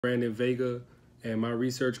Brandon Vega, and my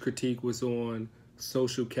research critique was on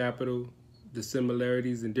social capital, the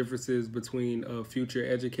similarities and differences between future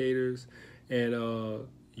educators and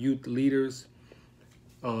youth leaders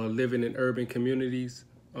living in urban communities.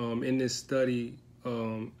 In this study,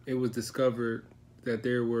 it was discovered that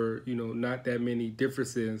there were, not that many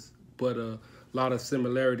differences, but a lot of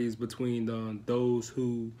similarities between those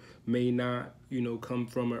who may not, come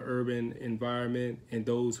from an urban environment and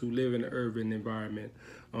those who live in an urban environment.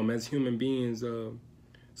 As human beings,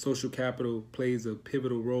 social capital plays a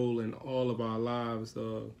pivotal role in all of our lives,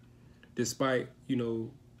 despite,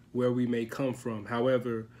 where we may come from.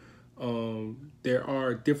 However, there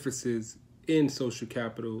are differences in social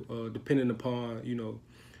capital depending upon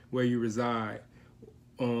where you reside.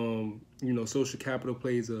 Social capital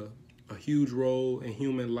plays a huge role in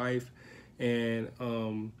human life,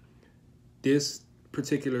 and this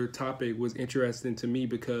particular topic was interesting to me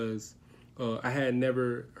because I had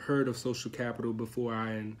never heard of social capital before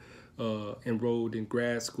I enrolled in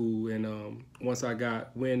grad school. And once I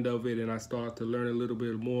got wind of it and I started to learn a little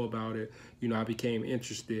bit more about it, I became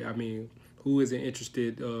interested. I mean, who isn't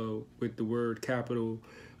interested with the word capital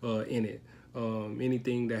in it?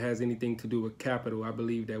 Anything that has anything to do with capital, I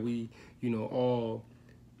believe that we, all,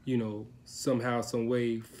 somehow, some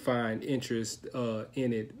way find interest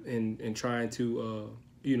in it and trying to,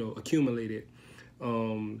 accumulate it.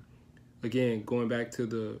 Again, going back to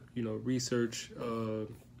the, research, the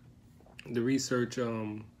research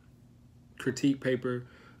critique paper,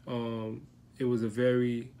 it was a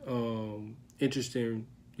very interesting,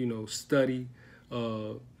 study.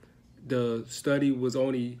 The study was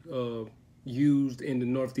only used in the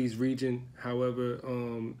Northeast region. However,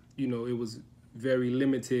 it was very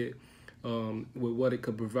limited with what it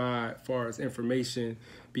could provide as far as information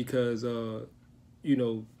because,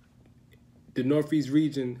 the Northeast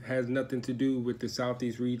region has nothing to do with the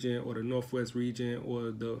Southeast region or the Northwest region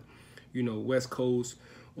or the, West Coast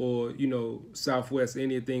or, Southwest,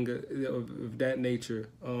 anything of that nature.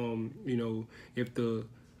 If the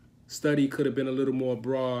study could have been a little more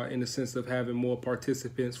broad in the sense of having more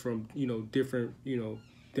participants from, different,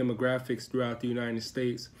 demographics throughout the United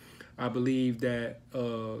States, I believe that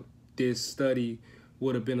this study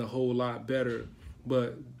would have been a whole lot better.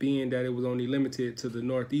 But being that it was only limited to the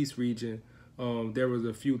Northeast region, there was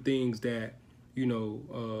a few things that,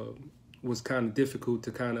 was kind of difficult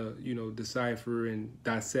to kind of, decipher and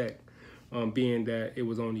dissect, being that it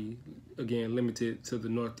was only, again, limited to the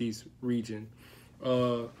Northeast region.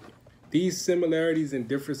 These similarities and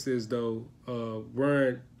differences, though,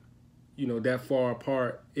 weren't, that far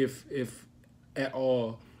apart, if at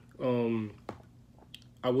all.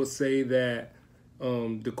 I would say that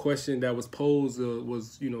the question that was posed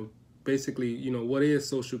was, basically, what is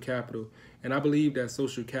social capital? And I believe that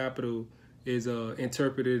social capital is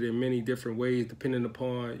interpreted in many different ways depending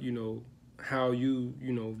upon, how you,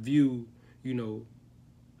 view,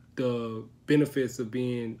 the benefits of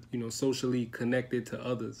being, socially connected to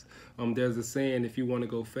others. There's a saying, if you want to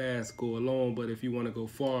go fast, go alone, but if you want to go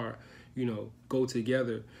far, go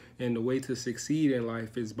together. And the way to succeed in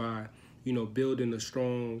life is by, building a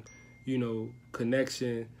strong,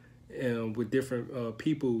 connection with different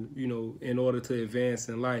people, in order to advance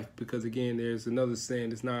in life. Because again, there's another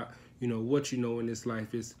saying, it's not, what you know in this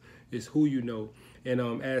life, is who you know. And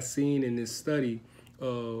as seen in this study,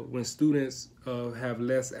 when students have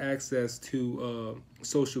less access to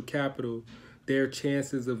social capital, their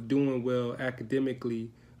chances of doing well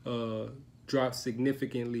academically drop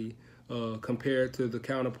significantly compared to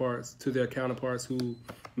their counterparts who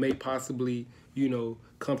may possibly,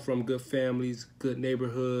 come from good families, good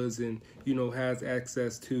neighborhoods, and, has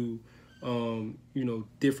access to,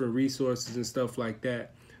 different resources and stuff like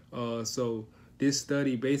that. So this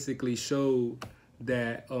study basically showed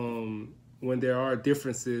that when there are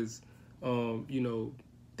differences,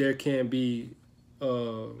 there can be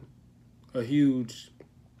a huge,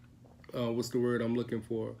 what's the word I'm looking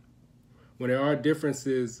for? When there are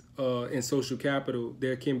differences in social capital,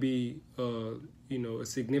 there can be, a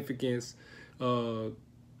significance. Oh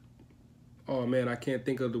man, I can't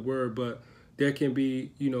think of the word, but there can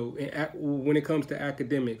be, when it comes to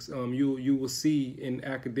academics, you will see in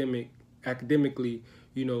academically,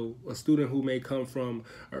 a student who may come from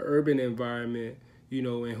an urban environment,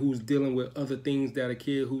 and who's dealing with other things that a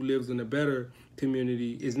kid who lives in a better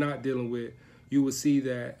community is not dealing with. You will see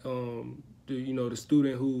that, the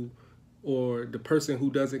student who, or the person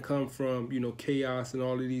who doesn't come from, chaos and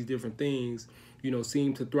all of these different things,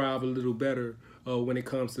 seem to thrive a little better when it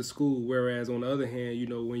comes to school. Whereas on the other hand,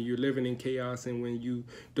 when you're living in chaos and when you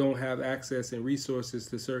don't have access and resources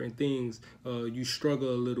to certain things, you struggle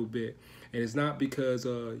a little bit. And it's not because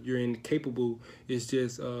you're incapable. It's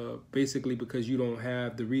just basically because you don't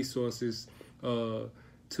have the resources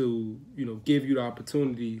to give you the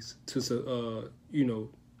opportunities to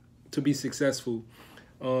to be successful.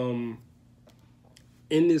 Um,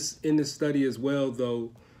 in this study as well,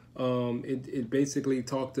 though, it basically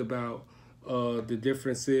talked about the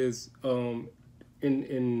differences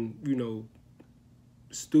in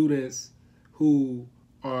students who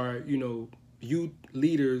are youth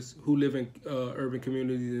leaders who live in urban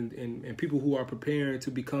communities, and people who are preparing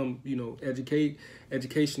to become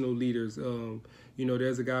educational leaders.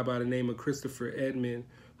 There's a guy by the name of Christopher Edmond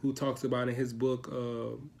who talks about in his book,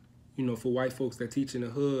 for white folks that teach in the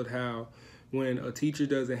hood, how when a teacher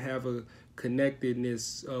doesn't have a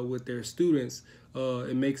connectedness with their students,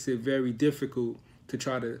 it makes it very difficult to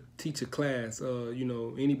try to teach a class.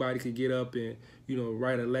 Anybody could get up and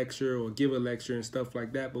write a lecture or give a lecture and stuff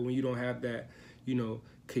like that, but when you don't have that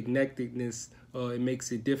connectedness, it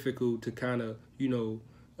makes it difficult to kind of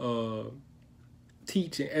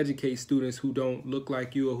teach and educate students who don't look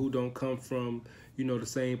like you or who don't come from the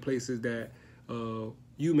same places that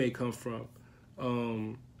you may come from.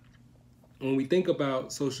 When we think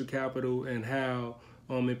about social capital and how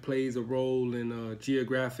it plays a role in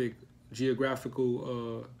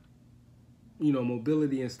geographical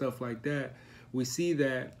mobility and stuff like that, we see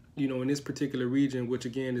that in this particular region, which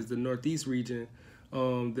again is the Northeast region,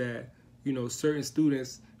 that certain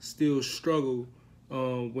students still struggle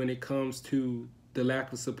when it comes to the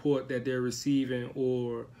lack of support that they're receiving,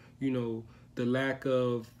 or the lack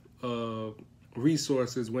of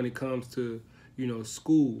resources when it comes to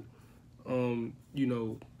school.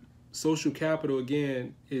 Social capital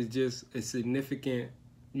again is just a significant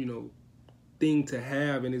thing to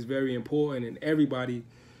have, and it's very important, and everybody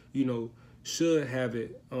should have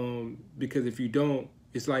it, because if you don't,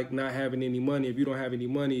 it's like not having any money. If you don't have any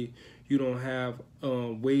money, you don't have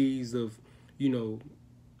ways of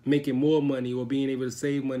making more money or being able to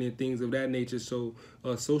save money and things of that nature. So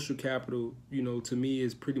social capital, to me,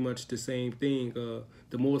 is pretty much the same thing.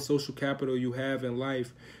 The more social capital you have in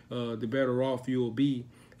life, the better off you'll be,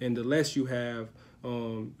 and the less you have,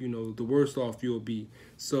 the worse off you'll be.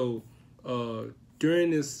 So during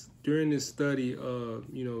this study,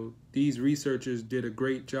 these researchers did a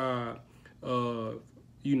great job,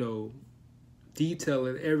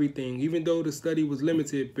 detailing everything, even though the study was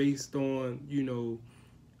limited based on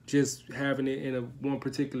just having it in one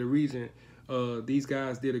particular region. These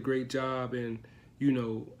guys did a great job in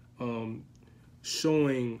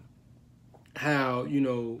showing how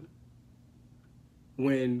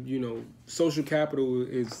when social capital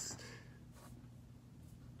is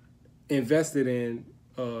invested in,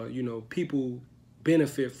 people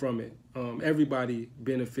benefit from it. Everybody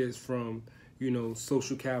benefits from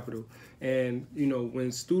social capital. And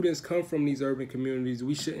when students come from these urban communities,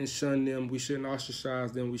 we shouldn't shun them, we shouldn't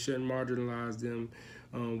ostracize them, we shouldn't marginalize them.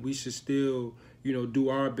 We should still do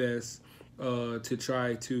our best to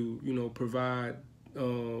try to provide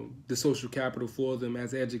the social capital for them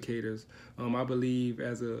as educators. I believe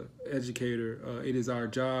as a educator, it is our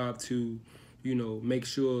job to make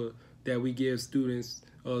sure that we give students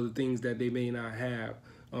the things that they may not have.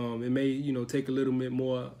 It may take a little bit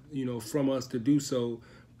more from us to do so,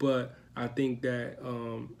 but I think that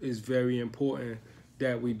it's very important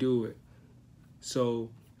that we do it. So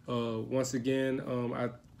once again, I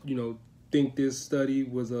think this study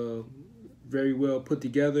was very well put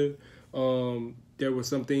together. There were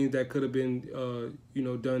some things that could have been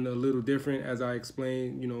done a little different, as I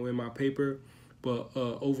explained in my paper, but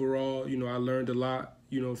overall I learned a lot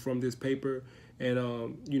from this paper, and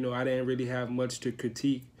I didn't really have much to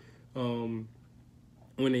critique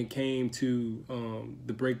when it came to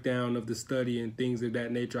the breakdown of the study and things of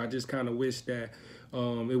that nature. I just kind of wish that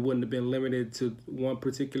it wouldn't have been limited to one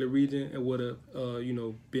particular region. It would have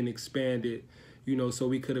been expanded, so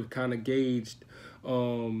we could have kind of gauged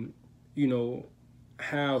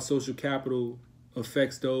how social capital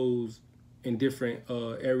affects those in different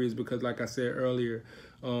areas. Because like I said earlier,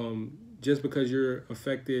 just because you're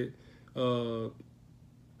affected,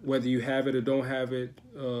 whether you have it or don't have it,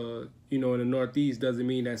 in the Northeast, doesn't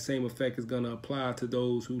mean that same effect is going to apply to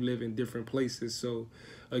those who live in different places. So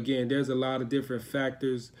again, there's a lot of different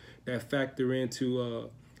factors that factor into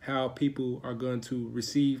how people are going to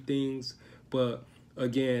receive things. But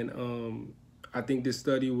again, I think this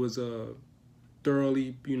study was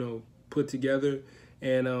thoroughly, put together.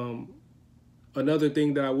 And another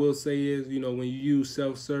thing that I will say is, when you use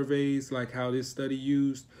self-surveys, like how this study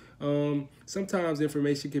used, sometimes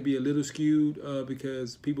information can be a little skewed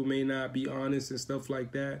because people may not be honest and stuff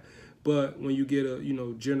like that. But when you get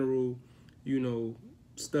a general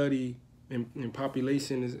study and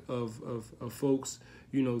population of folks,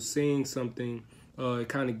 you know, saying something, it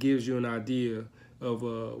kind of gives you an idea of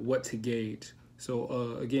what to gauge.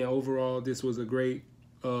 So again, overall, this was a great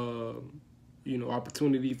you know,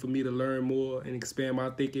 opportunity for me to learn more and expand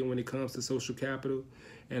my thinking when it comes to social capital.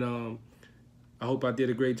 And I hope I did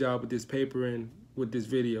a great job with this paper and with this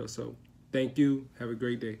video. So thank you. Have a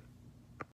great day.